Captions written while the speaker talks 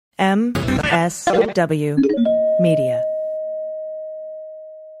MSW Media.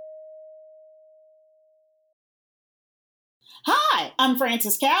 Hi, I'm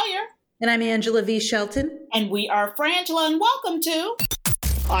Frances Callier. And I'm Angela V. Shelton. And we are Frangela, and welcome to...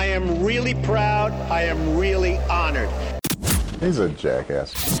 I am really proud. I am really honored. He's a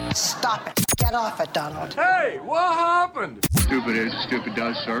jackass. Stop it. Get off it, Donald. Hey, what happened? Stupid is, stupid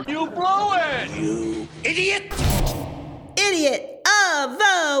does, sir. You blew it! You idiot! Idiot of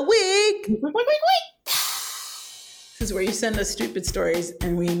the week! Week. This is where you send us stupid stories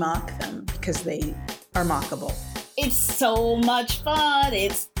and we mock them because they are mockable. It's so much fun.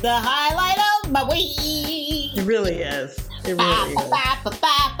 It's the highlight of my week. It really is. It really is.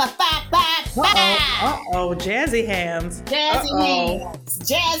 Uh-oh, jazzy hands.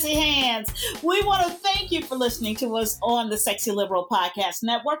 Jazzy hands. We want to thank you for listening to us on the Sexy Liberal Podcast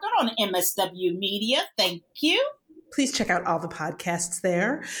Network and on MSW Media. Thank you. Please check out all the podcasts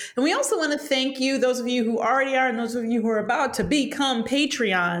there. And we also want to thank you, those of you who already are and those of you who are about to become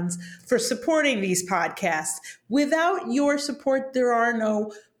Patreons, for supporting these podcasts. Without your support, there are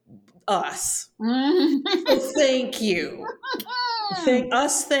no us. So thank you.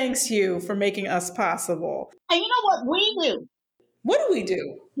 Thanks you for making us possible. And you know what we do? What do we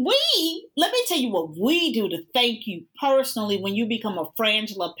do? Let me tell you what we do to thank you personally when you become a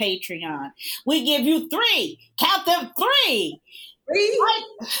Frangela Patreon. We give you three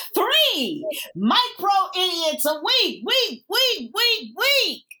micro idiots a week.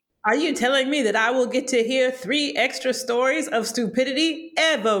 Are you telling me that I will get to hear 3 extra stories of stupidity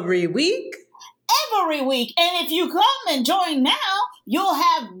every week? Every week. And if you come and join now, you'll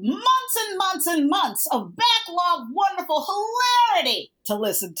have months and months and months of backlog wonderful hilarity to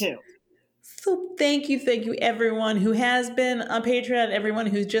listen to. So thank you everyone who has been on Patreon, everyone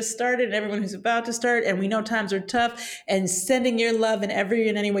who's just started, and everyone who's about to start. And we know times are tough, and sending your love in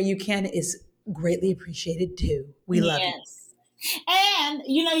any way you can is greatly appreciated too. We love you. And,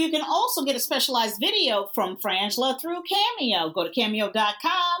 you can also get a specialized video from Frangela through Cameo. Go to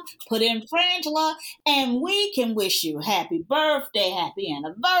cameo.com, put in Frangela, and we can wish you happy birthday, happy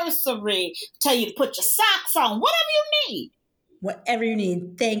anniversary, tell you to put your socks on, whatever you need. Whatever you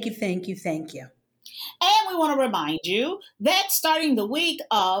need. Thank you. And we want to remind you that starting the week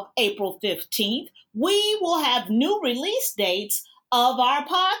of April 15th, we will have new release dates of our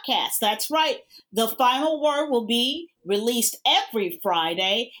podcast. That's right. The final word will be released every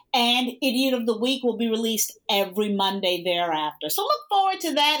Friday, and Idiot of the Week will be released every Monday thereafter. So look forward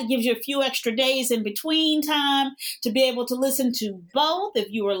to that. It gives you a few extra days in between time to be able to listen to both. If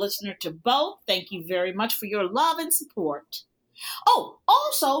you are a listener to both, thank you very much for your love and support. Oh,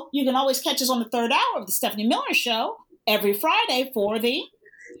 also, you can always catch us on the third hour of the Stephanie Miller Show every Friday for the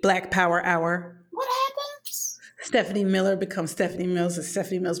Black Power Hour. What happens? Stephanie Miller becomes Stephanie Mills, and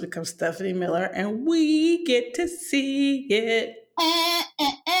Stephanie Mills becomes Stephanie Miller, and we get to see it.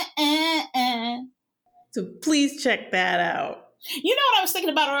 So please check that out. You know what I was thinking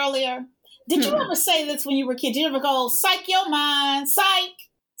about earlier? Did you ever say this when you were a kid? Did you ever go, psych your mind, psych?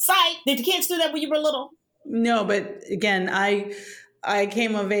 Did the kids do that when you were little? No, but again, I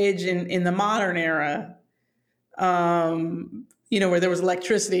came of age in the modern era, where there was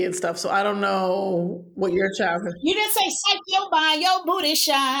electricity and stuff. So I don't know what your childhood. You didn't say psych your mind, your booty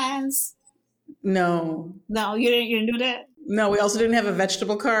shines. No, you didn't do that. No, we also didn't have a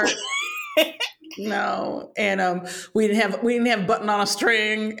vegetable cart. No, and we didn't have button on a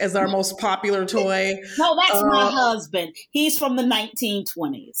string as our most popular toy. No, that's my husband. He's from the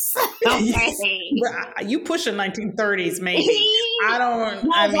 1920s. Okay. You pushing 1930s, maybe.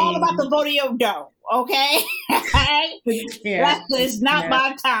 It's all about the rodeo dough. Okay, it's not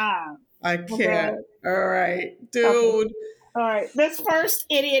my time. I can't. Okay. All right, dude. Okay. All right. This first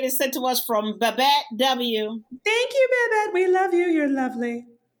idiot is sent to us from Babette W. Thank you, Babette. We love you. You're lovely.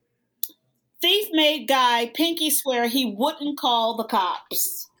 Thief made guy pinky swear he wouldn't call the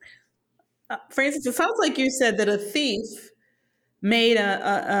cops. Frances, it sounds like you said that a thief made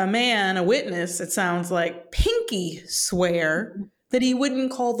a man, a witness, it sounds like, pinky swear that he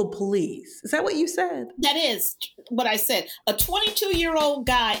wouldn't call the police. Is that what you said? That is what I said. A 22-year-old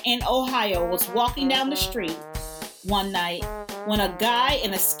guy in Ohio was walking down the street one night when a guy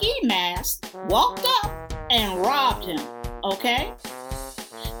in a ski mask walked up and robbed him, okay?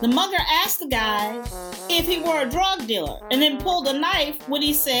 The mugger asked the guy if he were a drug dealer and then pulled a knife when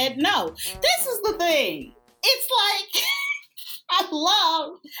he said no. This is the thing. It's like, I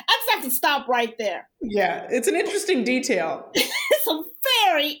just have to stop right there. Yeah, it's an interesting detail. It's a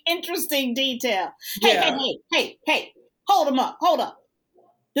very interesting detail. Yeah. Hey, hold up.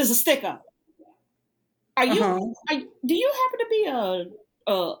 There's a sticker. Do you happen to be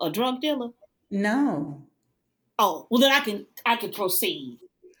a drug dealer? No. Oh, well then I can proceed.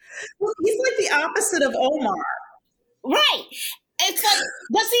 Well, he's like the opposite of Omar. Right. It's like,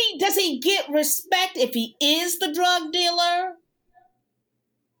 does he get respect if he is the drug dealer?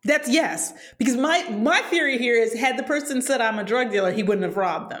 That's yes. Because my theory here is had the person said I'm a drug dealer, he wouldn't have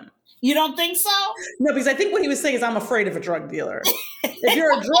robbed them. You don't think so? No, because I think what he was saying is I'm afraid of a drug dealer. If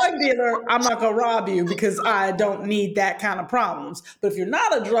you're a drug dealer, I'm not going to rob you because I don't need that kind of problems. But if you're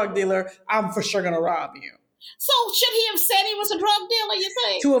not a drug dealer, I'm for sure going to rob you. So should he have said he was a drug dealer, you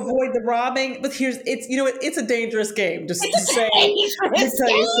think? To avoid the robbing? But it's a dangerous game. Just to say, let me tell you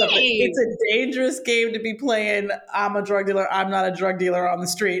something. It's a dangerous game to be playing. I'm a drug dealer. I'm not a drug dealer on the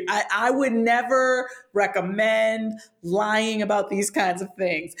street. I would never recommend lying about these kinds of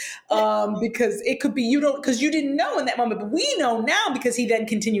things because it could be because you didn't know in that moment. But we know now because he then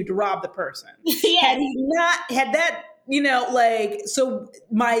continued to rob the person. Yes. Had that. So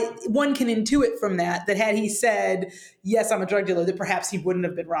one can intuit from that had he said, yes, I'm a drug dealer, that perhaps he wouldn't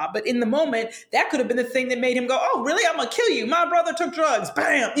have been robbed. But in the moment, that could have been the thing that made him go, oh, really? I'm going to kill you. My brother took drugs.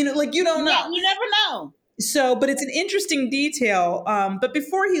 Bam. You don't know. Yeah, you never know. So, but it's an interesting detail. But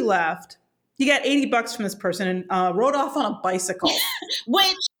before he left, he got $80 from this person and rode off on a bicycle.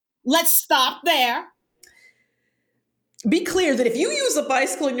 Which, let's stop there. Be clear that if you use a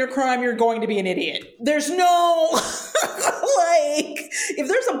bicycle in your crime, you're going to be an idiot. There's no, if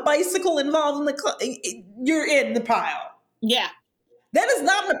there's a bicycle involved you're in the pile. Yeah. That is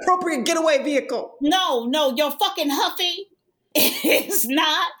not an appropriate getaway vehicle. No, your fucking Huffy is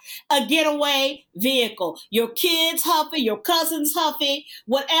not a getaway vehicle. Your kid's Huffy, your cousin's Huffy,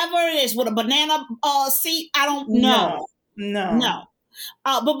 whatever it is with a banana seat, I don't know. No.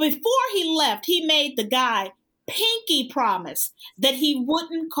 But before he left, he made the guy pinky promise that he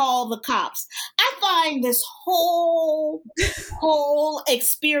wouldn't call the cops. I find this whole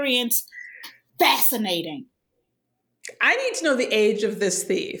experience fascinating. I need to know the age of this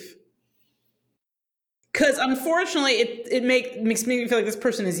thief. Because unfortunately, it makes me feel like this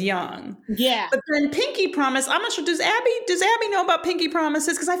person is young. Yeah. But then pinky promise, I'm not sure. Does Abby know about pinky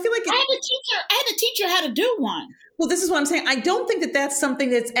promises? Because I feel like I had to teach her how to do one. Well, this is what I'm saying. I don't think that that's something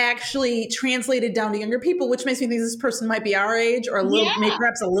that's actually translated down to younger people, which makes me think this person might be our age or maybe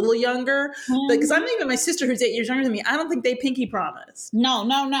perhaps a little younger. Mm-hmm. Because I'm even my sister who's 8 years younger than me. I don't think they pinky promise. No.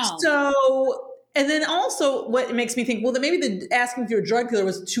 So, and then also what makes me think, well, that maybe the asking if you're a drug dealer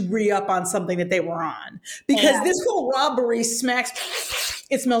was to re-up on something that they were on. Because this whole robbery smacks,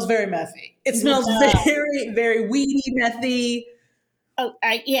 it smells very methy. It smells very, very weedy, methy. Oh,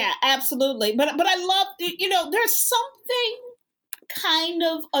 yeah, absolutely. But I love, there's something kind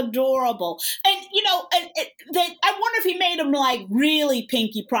of adorable. And, that I wonder if he made him like really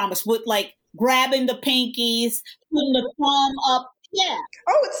pinky promise with like grabbing the pinkies, putting the thumb up. Yeah.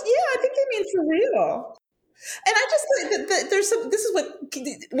 Oh, I think they mean for real. And I just think that there's this is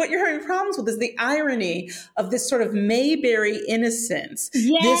what you're having problems with is the irony of this sort of Mayberry innocence.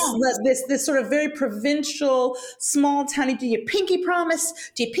 Yeah. This sort of very provincial, small towny, do you pinky promise,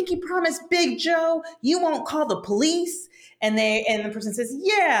 Big Joe, you won't call the police? And the person says,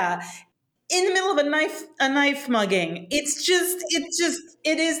 yeah. In the middle of a knife mugging. It is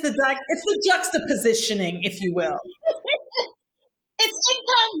the juxtapositioning, if you will. It's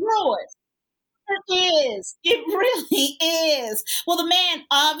incongruous. It is. It really is. Well, the man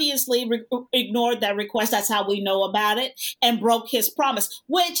obviously ignored that request. That's how we know about it, and broke his promise,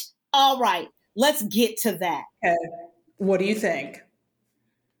 which, all right, let's get to that. Okay. What do you think?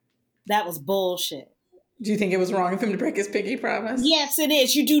 That was bullshit. Do you think it was wrong of him to break his pinky promise? Yes, it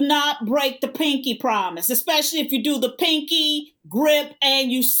is. You do not break the pinky promise, especially if you do the pinky grip and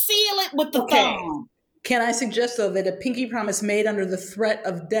you seal it with the thumb. Can I suggest, though, that a pinky promise made under the threat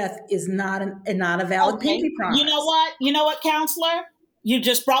of death is not a valid pinky promise? You know what, counselor? You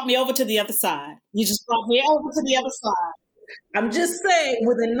just brought me over to the other side. I'm just saying,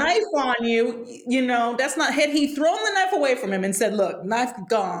 with a knife on you, that's not, had he thrown the knife away from him and said, look, knife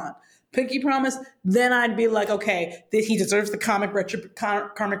gone, pinky promise, then I'd be like, okay, he deserves the karmic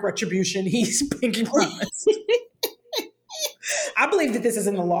retribution. He's pinky promise. I believe that this is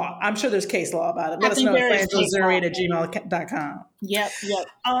in the law. I'm sure there's case law about it. Let us know at frangelzurian@gmail.com. Yep.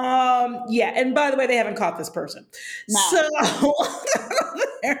 Yeah. And by the way, they haven't caught this person. No. So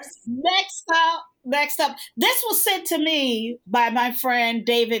next up, this was sent to me by my friend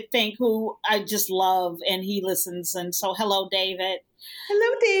David Fink, who I just love, and he listens. And so, hello, David.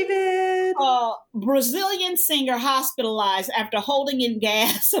 Hello, David. Brazilian singer hospitalized after holding in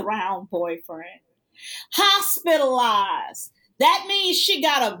gas around boyfriend. Hospitalized. That means she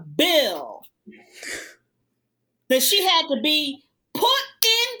got a bill that she had to be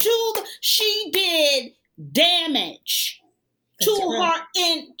she did damage to her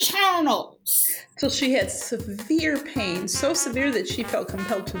internals. So she had severe pain, so severe that she felt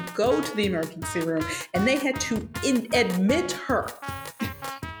compelled to go to the emergency room, and they had to admit her.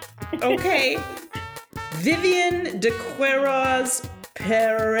 Okay. Vivian de Queiroz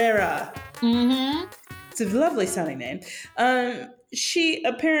Pereira. Mm-hmm. It's a lovely sounding name. She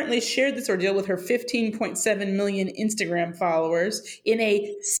apparently shared this ordeal with her 15.7 million Instagram followers in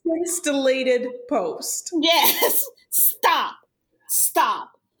a stencilated post. Yes. Stop.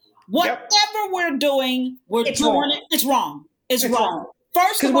 Whatever we're doing, it's wrong. It's wrong. It's wrong.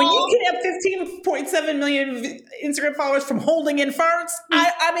 First of all, when you can have 15.7 million Instagram followers from holding in farts,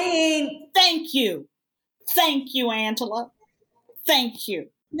 I mean... Thank you, Angela. Thank you.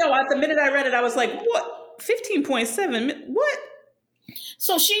 No, at the minute I read it, I was like, what? 15.7? What?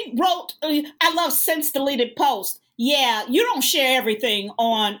 So she wrote, I love since deleted post. Yeah, you don't share everything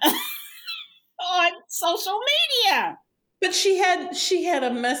on social media. But she had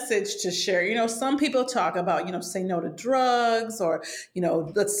a message to share. You know, some people talk about, you know, say no to drugs or, you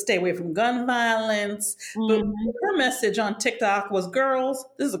know, let's stay away from gun violence. Mm-hmm. But her message on TikTok was, girls,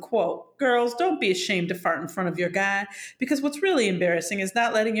 this is a quote, girls, don't be ashamed to fart in front of your guy, because what's really embarrassing is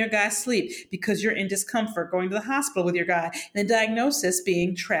not letting your guy sleep because you're in discomfort, going to the hospital with your guy, and the diagnosis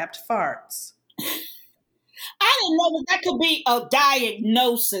being trapped farts. I didn't know that could be a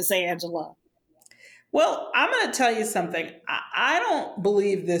diagnosis, Angela. Well, I'm going to tell you something. I don't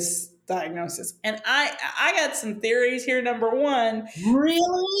believe this diagnosis. And I got some theories here. Number one.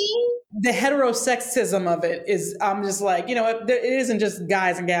 Really? The heterosexism of it is, I'm just like, you know, it isn't just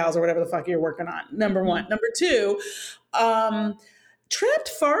guys and gals or whatever the fuck you're working on. Number one. Number two,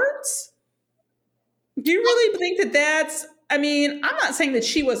 trapped farts? Do you really think that's... I mean, I'm not saying that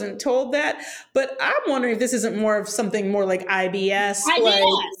she wasn't told that, but I'm wondering if this isn't more of something more like IBS. IBS, like,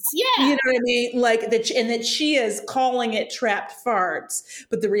 yeah. You know what I mean? Like that, and that she is calling it trapped farts,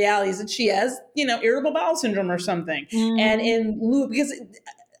 but the reality is that she has, you know, irritable bowel syndrome or something. Mm. And because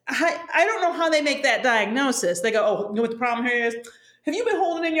I don't know how they make that diagnosis. They go, oh, you know what the problem here is? Have you been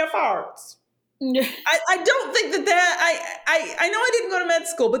holding in your farts? I don't think that I know I didn't go to med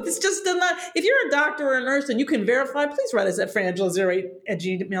school, but this just does not, if you're a doctor or a nurse and you can verify, please write us at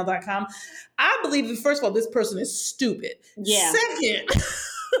frangela08@gmail.com. I believe that, first of all, this person is stupid. Yeah.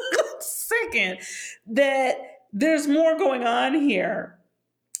 Second, that there's more going on here.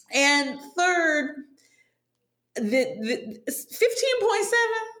 And third, the 15.7.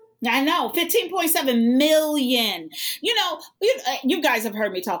 I know, 15.7 million. You know, you guys have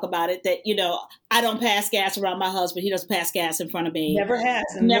heard me talk about it, that, you know, I don't pass gas around my husband. He doesn't pass gas in front of me. Never has.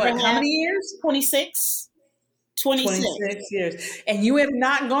 How many years? 26 years. And you have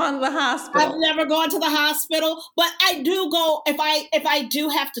not gone to the hospital. I've never gone to the hospital, but I do go, if I do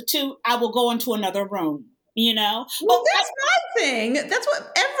have to toot, I will go into another room. You know, well, that's my thing. That's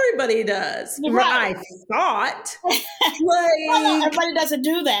what everybody does. Right. I thought. Well, everybody doesn't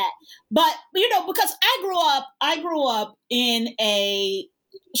do that. But, you know, because I grew up in a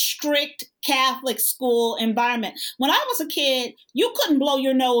strict Catholic school environment. When I was a kid, you couldn't blow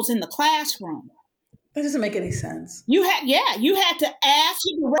your nose in the classroom. That doesn't make any sense. You had to ask,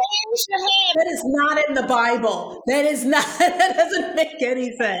 you to raise your hand. That is not in the Bible. That doesn't make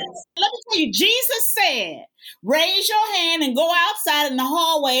any sense. Let me tell you, Jesus said, raise your hand and go outside in the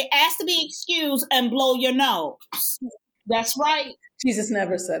hallway, ask to be excused, and blow your nose. That's right. Jesus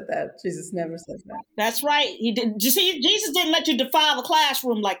never said that. That's right. He didn't. You see, Jesus didn't let you defile the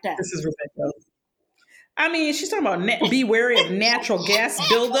classroom like that. This is ridiculous. I mean, she's talking about be wary of natural gas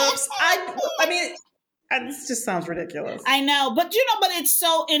buildups. I mean, this just sounds ridiculous. I know, but it's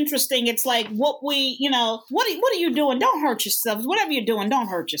so interesting. It's like what are you doing? Don't hurt yourself. Whatever you're doing, don't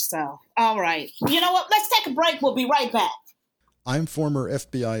hurt yourself. All right. You know what? Let's take a break. We'll be right back. I'm former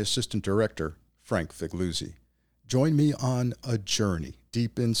FBI Assistant Director Frank Figliuzzi. Join me on a journey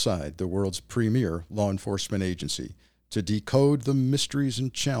deep inside the world's premier law enforcement agency to decode the mysteries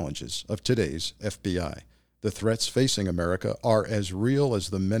and challenges of today's FBI. The threats facing America are as real as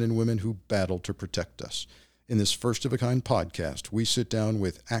the men and women who battle to protect us. In this first-of-a-kind podcast, we sit down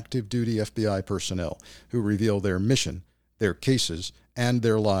with active-duty FBI personnel who reveal their mission, their cases, and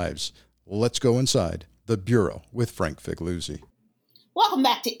their lives. Let's go inside the Bureau with Frank Figliuzzi. Welcome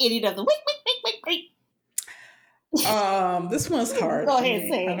back to Idiot of the Week. This one's hard. Go ahead,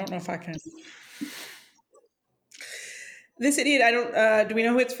 say it. I don't know if I can. This idiot, do we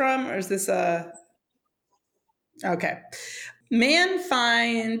know who it's from? Or is this Okay. Man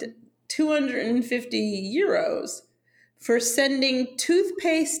fined 250 euros for sending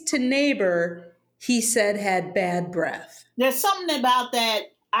toothpaste to neighbor he said had bad breath. There's something about that.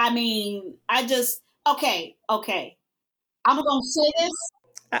 I mean, okay. I'm going to say this.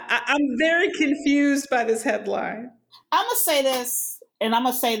 I'm very confused by this headline. I'm going to say this, and I'm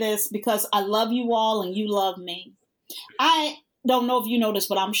going to say this because I love you all and you love me. I don't know if you know this,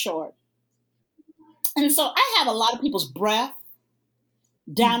 but I'm short. And so I have a lot of people's breath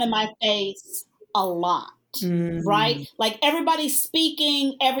down in my face a lot, right? Like everybody's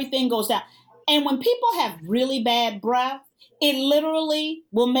speaking, everything goes down. And when people have really bad breath, it literally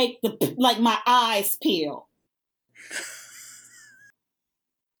will make my eyes peel.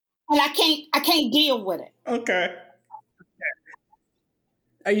 And I can't deal with it. Okay.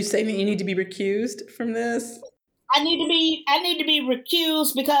 Are you saying that you need to be recused from this? I need to be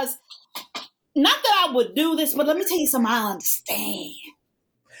recused because not that I would do this, but let me tell you something I understand.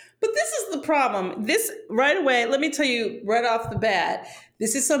 But this is the problem. This right away, let me tell you right off the bat,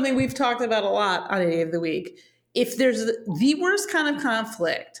 this is something we've talked about a lot on Day of the Week. If there's the worst kind of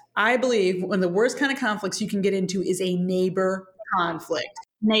conflict, I believe one of the worst kind of conflicts you can get into is a neighbor conflict.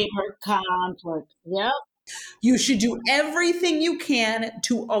 Neighbor conflict. Yep. You should do everything you can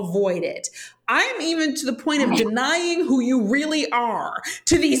to avoid it. I'm even to the point of denying who you really are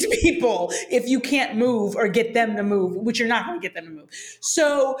to these people if you can't move or get them to move, which you're not going to get them to move.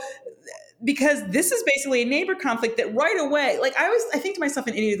 So, because this is basically a neighbor conflict that right away, like I think to myself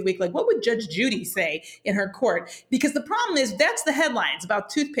in Idiot of the Week, like what would Judge Judy say in her court? Because the problem is that's the headlines about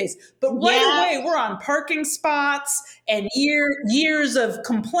toothpaste, but right away we're on parking spots and years of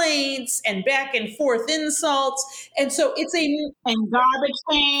complaints and back and forth insults, and so it's and garbage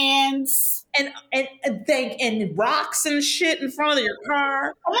cans and rocks and shit in front of your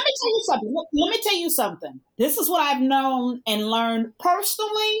car. Let me tell you something. This is what I've known and learned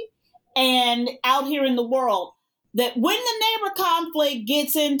personally and out here in the world, that when the neighbor conflict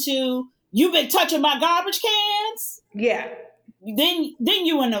gets into, you've been touching my garbage cans. Yeah. Then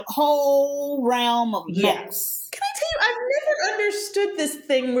you in a whole realm of mess. Can I tell you, I've never understood this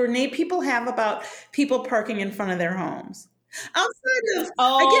thing where people have about people parking in front of their homes. Outside of,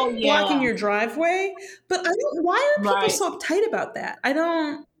 I get blocking your driveway, but why are people so uptight about that? I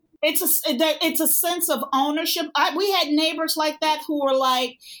don't. It's a sense of ownership. We had neighbors like that who were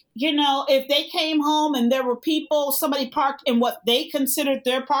like, if they came home and there were somebody parked in what they considered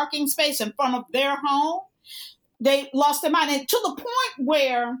their parking space in front of their home, they lost their mind. And to the point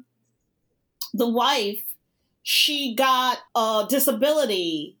where the wife, she got a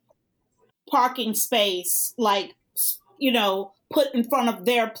disability parking space, put in front of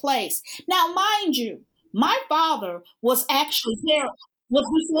their place. Now, mind you, my father was actually there. Was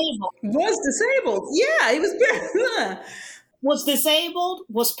disabled. Yeah, he was was disabled,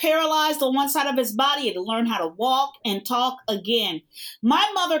 was paralyzed on one side of his body, had to learn how to walk and talk again. My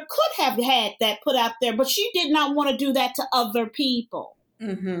mother could have had that put out there, but she did not want to do that to other people.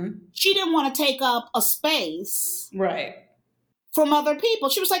 Mm-hmm. She didn't want to take up a space from other people.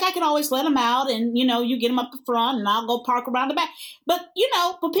 She was like, I can always let them out and, you get them up the front and I'll go park around the back. But,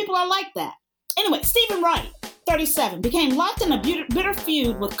 but people are like that. Anyway, Stephen Wright, 37, became locked in a bitter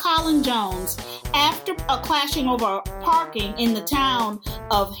feud with Colin Jones after clashing over parking in the town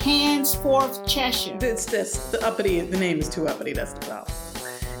of Handsforth, Cheshire. The name is too uppity, that's the problem.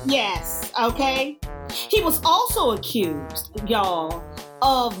 Yes, okay. He was also accused, y'all,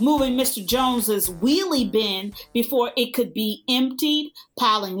 of moving Mr. Jones's wheelie bin before it could be emptied,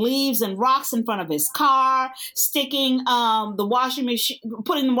 piling leaves and rocks in front of his car, sticking the washing machine,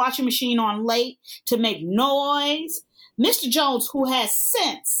 putting the washing machine on late to make noise. Mr. Jones, who has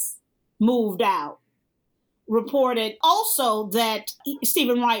since moved out, reported also that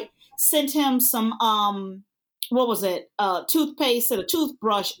Stephen Wright sent him some toothpaste and a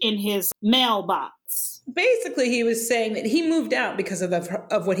toothbrush in his mailbox. Basically, he was saying that he moved out because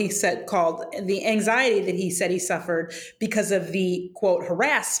of what he said called the anxiety that he said he suffered because of the, quote,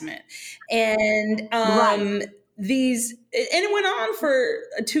 harassment. And and it went on for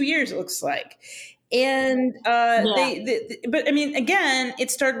 2 years, it looks like. And but I mean, again,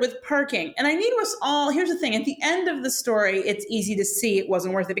 it started with parking. And I need us all, here's the thing, at the end of the story, it's easy to see it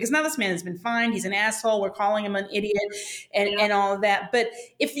wasn't worth it because now this man has been fined. He's an asshole. We're calling him an idiot and all of that. But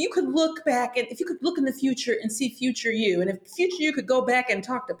if you could look back and if you could look in the future and see future you, and if future you could go back and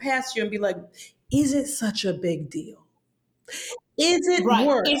talk to past you and be like, is it such a big deal? Is it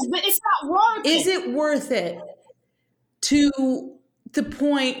worth it? It's not worth it. Is it worth it to the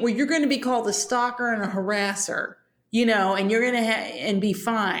point where you're going to be called a stalker and a harasser and you're going to and be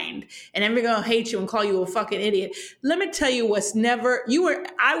fined, and everybody's going to hate you and call you a fucking idiot. Let me tell you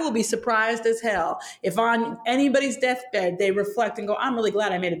I will be surprised as hell if on anybody's deathbed they reflect and go, I'm really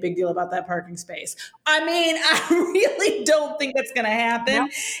glad I made a big deal about that parking space. I mean, I really don't think that's going to happen. No.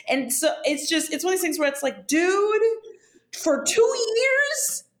 And so it's one of these things where it's like, dude, for 2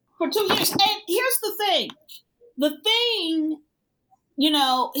 years? For 2 years. And here's the thing.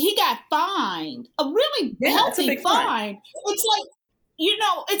 He got fined, a really healthy fine. It's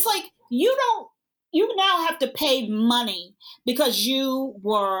like you now have to pay money because you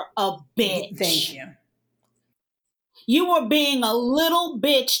were a bitch. Thank you. You were being a little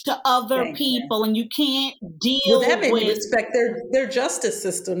bitch to other people, and you can't deal with. That made me respect their justice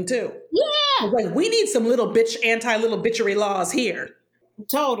system too. Yeah, like we need some little anti-little bitchery laws here.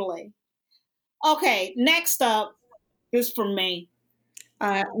 Totally. Okay, next up is for me.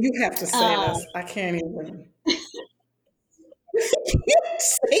 You have to say this. I can't even. I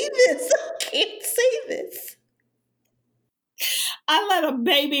can't say this. I let a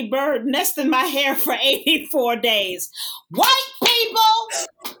baby bird nest in my hair for 84 days. White people!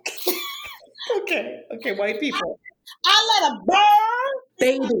 Okay, white people. I let a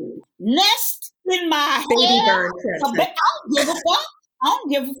bird nest in my hair. Bird. I don't give a fuck. I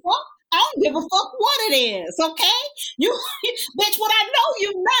don't give a fuck what it is, okay? Bitch, what I know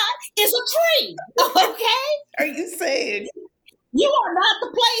you not is a tree, okay? Are you saying? You are not the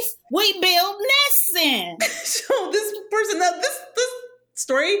place we build nests in. So this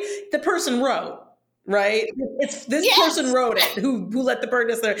story, the person wrote, right? It's this person wrote it, who let the bird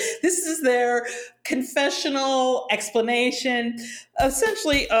nest there. This is their confessional explanation.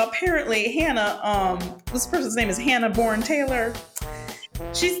 Essentially, apparently, Hannah, this person's name is Hannah Bourne Taylor.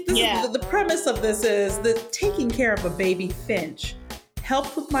 The premise of this is that taking care of a baby finch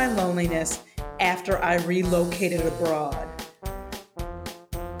helped with my loneliness after I relocated abroad.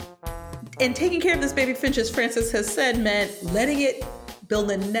 And taking care of this baby finch, as Frances has said, meant letting it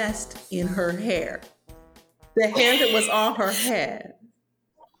build a nest in her hair. The hair that was on her head.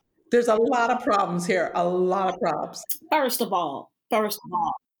 There's a lot of problems here. A lot of problems. First of all,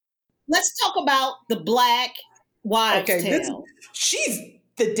 let's talk about the Black Wives' Tale. She's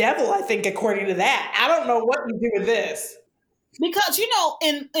the devil, I think, according to that. I don't know what you do with this. Because,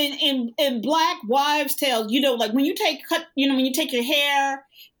 in Black Wives' Tale, like when you take your hair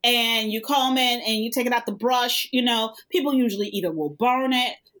and you comb it and you take it out the brush, people usually either will burn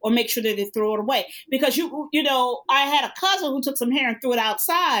it or make sure that they throw it away. Because, I had a cousin who took some hair and threw it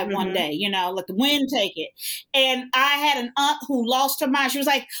outside one day, let the wind take it. And I had an aunt who lost her mind. She was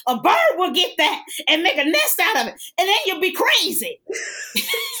like, a bird will get that and make a nest out of it. And then you'll be crazy.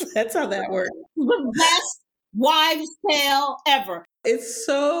 That's how that works. The best wives' tale ever. It's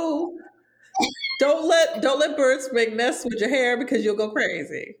so... Don't let birds make nests with your hair because you'll go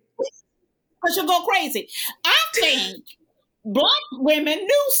crazy. I think Black women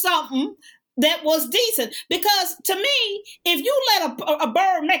knew something that was decent, because to me, if you let a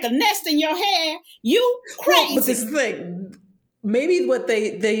bird make a nest in your hair, you crazy. Well, but this is the thing. Maybe what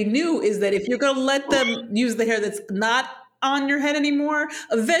they knew is that if you're going to let them use the hair that's not on your head anymore,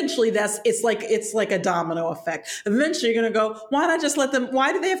 eventually it's like a domino effect. Eventually you're going to go, why not just let them,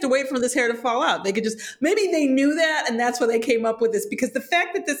 why do they have to wait for this hair to fall out? They could just, maybe they knew that, and that's why they came up with this. Because the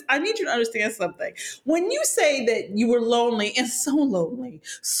fact that I need you to understand something. When you say that you were lonely, and so lonely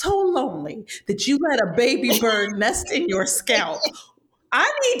that you let a baby bird nest in your scalp,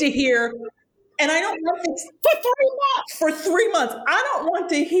 I need to hear. And I don't want this for 3 months. I don't want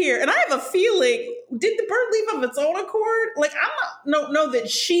to hear. And I have a feeling, did the bird leave of its own accord? Like, don't know that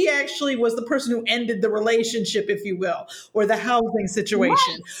she actually was the person who ended the relationship, if you will, or the housing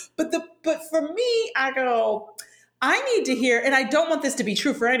situation. Right. But for me, I go, I need to hear, and I don't want this to be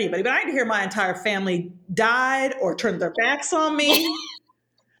true for anybody, but I need to hear my entire family died or turned their backs on me.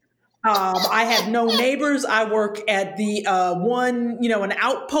 I have no neighbors. I work at the an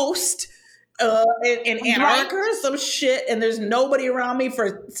outpost in Antarctica or some shit, and there's nobody around me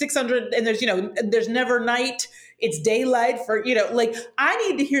for 600, and there's never night. It's daylight for, I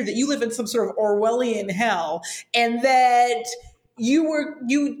need to hear that you live in some sort of Orwellian hell, and that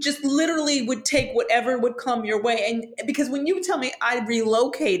you just literally would take whatever would come your way. And because when you tell me I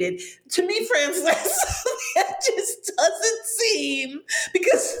relocated, to me, Frances, that just doesn't seem,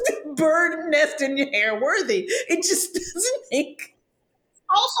 because the bird nest in your hair worthy. It just doesn't make.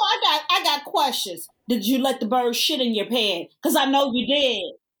 Also, I got questions. Did you let the bird shit in your pad? Because I know you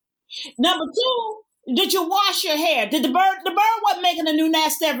did. Number two, did you wash your hair? The bird wasn't making a new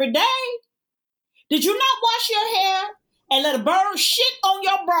nest every day. Did you not wash your hair and let a bird shit on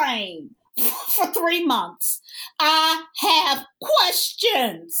your brain? for 3 months. I have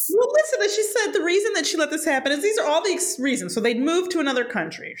questions. Well, listen, as she said, the reason that she let this happen is these are all the reasons. So they'd moved to another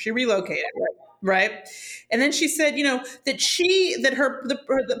country. She relocated, right? And then she said, you know, that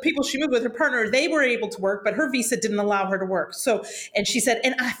the people she moved with, her partner, they were able to work, but her visa didn't allow her to work. So, and she said,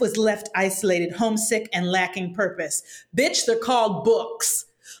 and I was left isolated, homesick, and lacking purpose. Bitch, they're called books.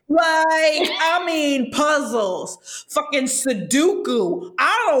 Like, I mean, puzzles, fucking Sudoku.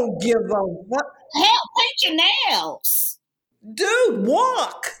 I don't give a fuck. Hell, paint your nails. Dude,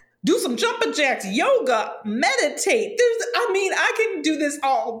 walk. Do some jumping jacks, yoga, meditate. I can do this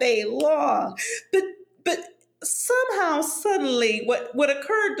all day long. But somehow, suddenly, what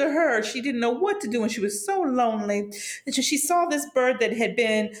occurred to her, she didn't know what to do, and she was so lonely. And so she saw this bird that had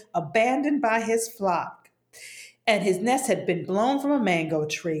been abandoned by his flock. And his nest had been blown from a mango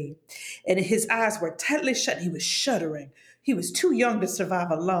tree. And his eyes were tightly shut. He was shuddering. He was too young to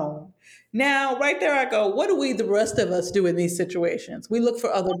survive alone. Now, right there I go, what do we, the rest of us, do in these situations? We look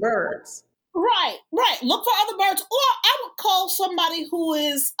for other birds. Right. Look for other birds. Or I would call somebody who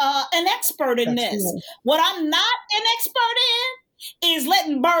is an expert in That's this. cool. What I'm not an expert in is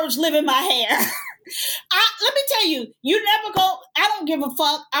letting birds live in my hair. Let me tell you, I don't give a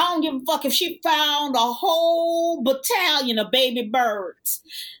fuck. I don't give a fuck if she found a whole battalion of baby birds.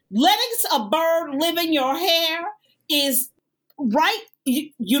 Letting a bird live in your hair is right.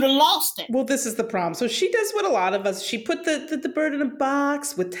 You'd have lost it. Well, this is the problem. So she does what a lot of us, she put the bird in a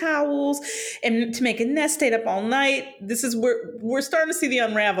box with towels and to make a nest, stayed up all night. This is where we're starting to see the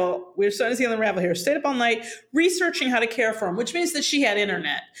unravel. We're starting to see the unravel here. Stayed up all night researching how to care for him, which means that she had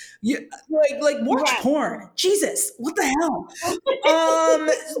internet. Like watch porn. Jesus, what the hell?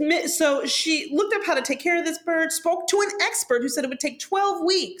 So she looked up how to take care of this bird, spoke to an expert who said it would take 12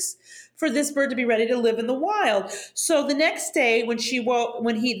 weeks for this bird to be ready to live in the wild. So the next day, when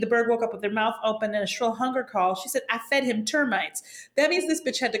the bird woke up with their mouth open and a shrill hunger call, she said, "I fed him termites." That means this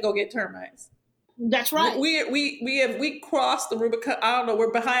bitch had to go get termites. That's right. We crossed the Rubicon. I don't know. We're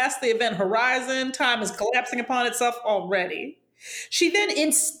past the event horizon. Time is collapsing upon itself already. She then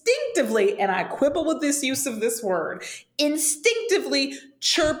instinctively, and I quibble with this use of this word, instinctively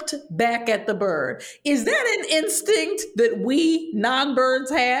chirped back at the bird. Is that an instinct that we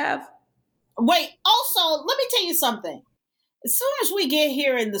non-birds have? Wait, also, let me tell you something. As soon as we get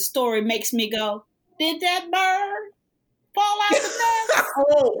here and the story makes me go, did that bird fall out of the nest?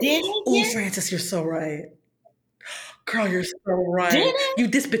 Oh, Frances, you're so right. Girl, you're so right. Did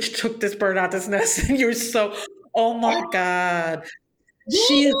it? This bitch took this bird out this nest. And you're so, oh my God.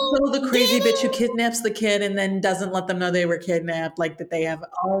 She is so the crazy bitch who kidnaps the kid and then doesn't let them know they were kidnapped, like that they have,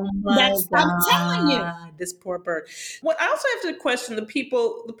 oh my God. I'm telling you. This poor bird. I also have to question the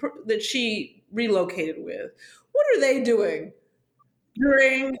people that she relocated with. What are they doing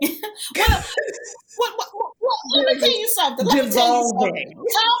during... Let me tell you something.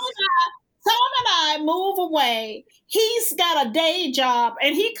 Tom and I move away. He's got a day job,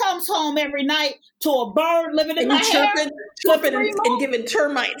 and he comes home every night to a bird living in my hair. Chirping and giving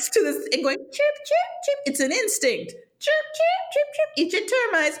termites to this and going, chirp, chirp, chirp. It's an instinct. Chirp, chirp, chirp, chirp. Eat your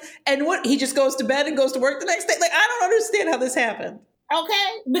termites. And he just goes to bed and goes to work the next day. Like, I don't understand how this happened. Okay,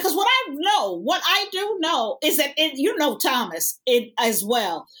 because what I do know is that Thomas as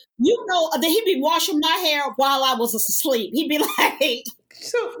well. You know that he'd be washing my hair while I was asleep. He'd be like,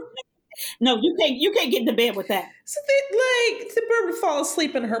 no, you can't get into bed with that. So the bird would fall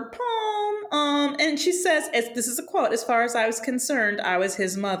asleep in her palm. And she says, this is a quote, "As far as I was concerned, I was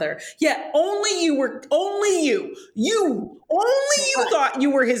his mother." Yeah, only you thought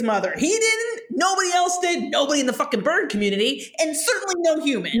you were his mother. He didn't. Nobody else did. Nobody in the fucking bird community, and certainly no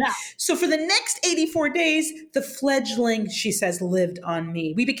human. No. So for the next 84 days, the fledgling, she says, lived on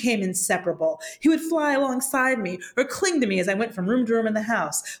me. We became inseparable. He would fly alongside me or cling to me as I went from room to room in the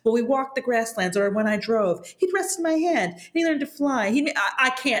house. While we walked the grasslands or when I drove, he'd rest in my hand and he learned to fly. I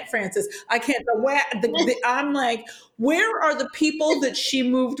can't, Frances. I can't. I'm like, where are the people that she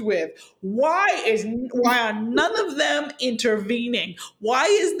moved with? Why are none of them intervening? Why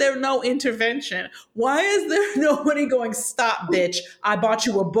is there no intervention? Why is there nobody going, "Stop, bitch. I bought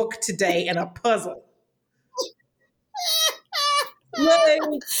you a book today and a puzzle"? Here's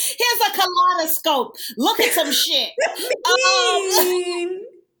a kaleidoscope. Look at some shit.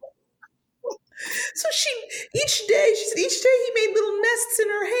 So each day he made little nests in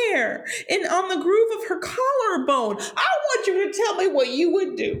her hair and on the groove of her collarbone. I want you to tell me what you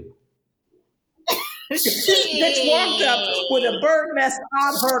would do. This bitch walked up with a bird nest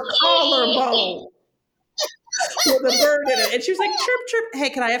on her collarbone with a bird in it. And she was like, "Chirp, chirp. Hey,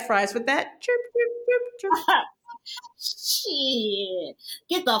 can I have fries with that? Chirp, chirp, chirp, chirp." Shit.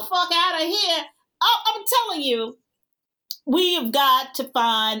 Get the fuck out of here. I'm telling you, we have got to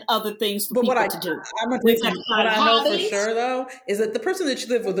find other things for people to do. I'm going to tell you what I know for sure, though, is that the person that she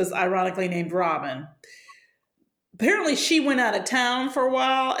lived with is ironically named Robin. Apparently, she went out of town for a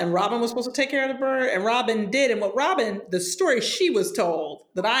while, and Robin was supposed to take care of the bird, and Robin did. And what Robin, the story she was told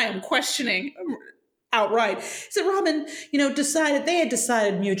that I am questioning outright, is that Robin, they had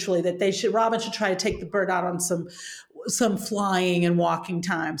decided mutually that Robin should try to take the bird out on some flying and walking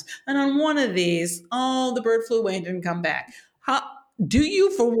times. And on one of these, the bird flew away and didn't come back. Do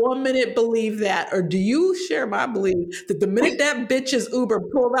you for 1 minute believe that? Or do you share my belief that the minute that bitch's Uber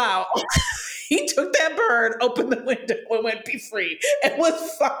pulled out, he took that bird, opened the window, and went be free, and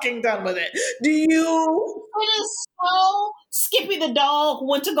was fucking done with it? Do you? It is so Skippy the dog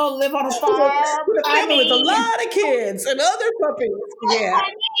went to go live on a farm. With a family with a lot of kids and other puppies. Yeah.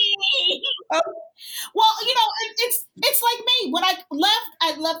 Well, it's like me. When I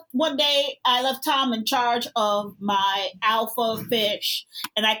left one day. I left Tom in charge of my alpha fish,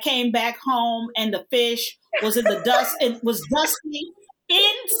 and I came back home, and the fish was in the dust. It was dusty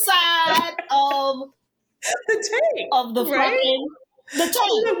inside of the tank of the right? fucking the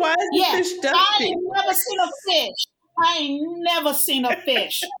tank. Why is the fish dusty? I ain't never seen a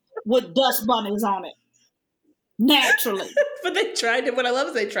fish with dust bunnies on it. Naturally. But they tried to, what I love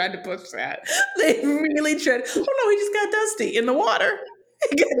is they tried to push that. They really tried. Oh no, he just got dusty in the water.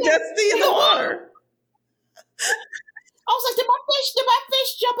 He got dusty in the water. I was like, did my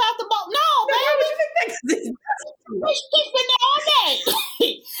fish jump out the boat? No, man. Why would you think that? Fish been there all day.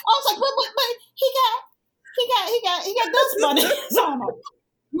 I was like, but he got dust bunnies on him.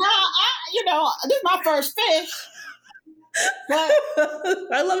 Now, this is my first fish. But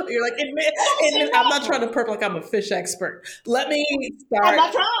I love it. You're like, I'm not trying to perp like I'm a fish expert. Let me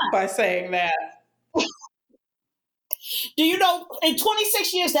start by saying that. Do you know, in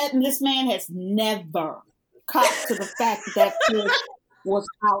 26 years, that this man has never caught to the fact that fish was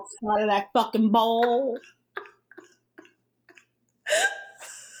outside of that fucking bowl?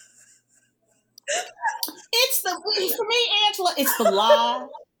 For me, Angela, it's the lie.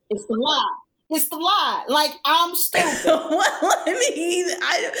 It's the lie. It's the lie. Like, I'm stupid. Well, this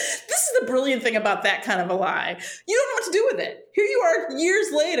is the brilliant thing about that kind of a lie. You don't know what to do with it. Here you are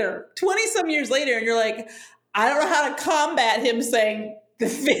years later, 20-some years later, and you're like, I don't know how to combat him saying the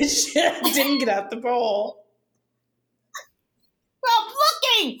fish didn't get out the bowl. I'm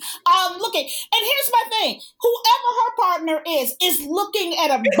looking. And here's my thing. Whoever her partner is looking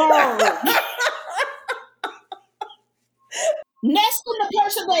at a bird. Nesting the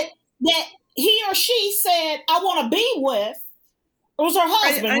person that he or she said, I want to be with. It was her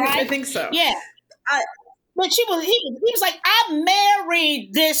husband, right? I think so. Yeah. But he was like, I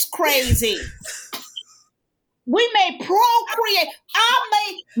married this crazy. We may procreate.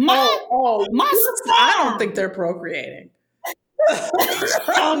 My son. I don't think they're procreating.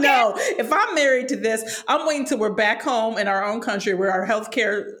 Oh no! If I'm married to this, I'm waiting till we're back home in our own country where our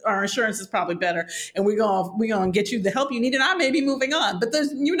healthcare, our insurance is probably better, and we're gonna get you the help you need, and I may be moving on. But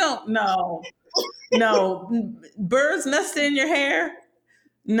you don't know. No, birds nesting in your hair.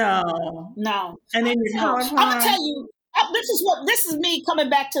 No. And then you're I'm gonna tell you. This is me coming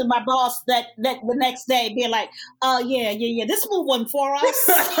back to my boss that the next day being like, yeah, this move wasn't for us.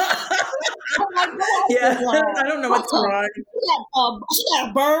 I don't know what's wrong. She got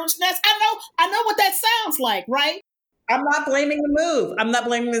a bird's nest. I know what that sounds like, right? I'm not blaming the move. I'm not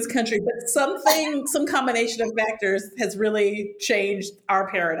blaming this country, but some combination of factors has really changed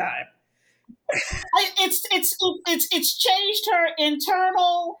our paradigm. It's changed her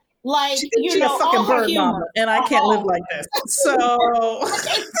internal. Like, she's a fucking bird mama, and I can't live like this. So,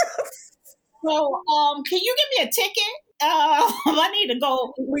 can you give me a ticket? I need to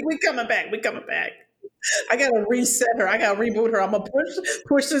go. We coming back. I gotta reset her. I gotta reboot her. I'm gonna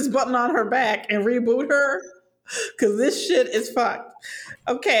push this button on her back and reboot her because this shit is fucked.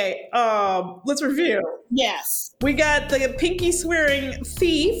 Okay, let's review. Yes, we got the pinky swearing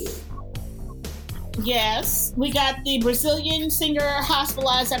thief. Yes, we got the Brazilian singer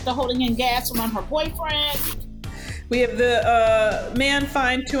hospitalized after holding in gas around her boyfriend. We have the man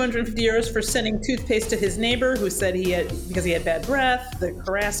fined €250 for sending toothpaste to his neighbor who said because he had bad breath, the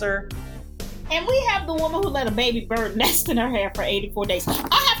harasser. And we have the woman who let a baby bird nest in her hair for 84 days.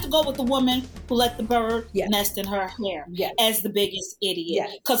 I have to go with the woman who let the bird nest in her hair as the biggest idiot.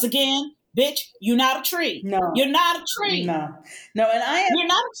 Because again, bitch, you're not a tree. No. You're not a tree. No. And you're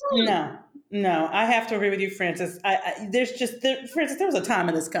not a tree. No, I have to agree with you, Frances. Frances, there was a time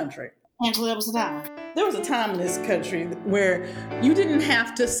in this country. Angela, there was a time. There was a time in this country where you didn't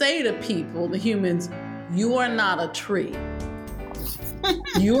have to say to people, the humans, you are not a tree.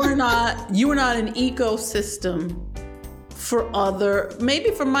 You are not an ecosystem for maybe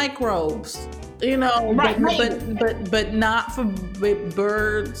for microbes, right, but not for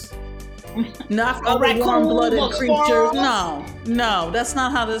birds, not for other warm-blooded creatures. No, that's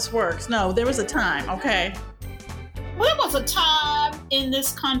not how this works. No, there was a time, okay? There was a time in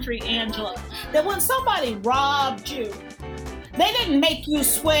this country, Angela, that when somebody robbed you, they didn't make you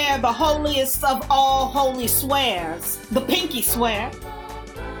swear the holiest of all holy swears, the pinky swear.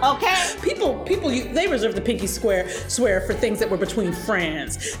 Okay. People, they reserved the pinky swear for things that were between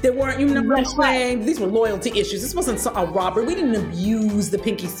friends. They weren't, what I'm saying? These were loyalty issues. This wasn't a robbery. We didn't abuse the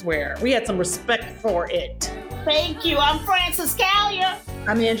pinky swear. We had some respect for it. Thank you. I'm Frances Callier.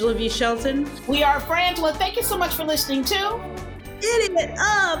 I'm Angela V. Shelton. We are Frangela. Thank you so much for listening to Idiot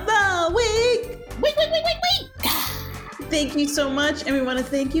of the Week. Week. Thank you so much, and we want to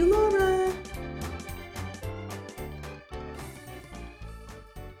thank you, Laura.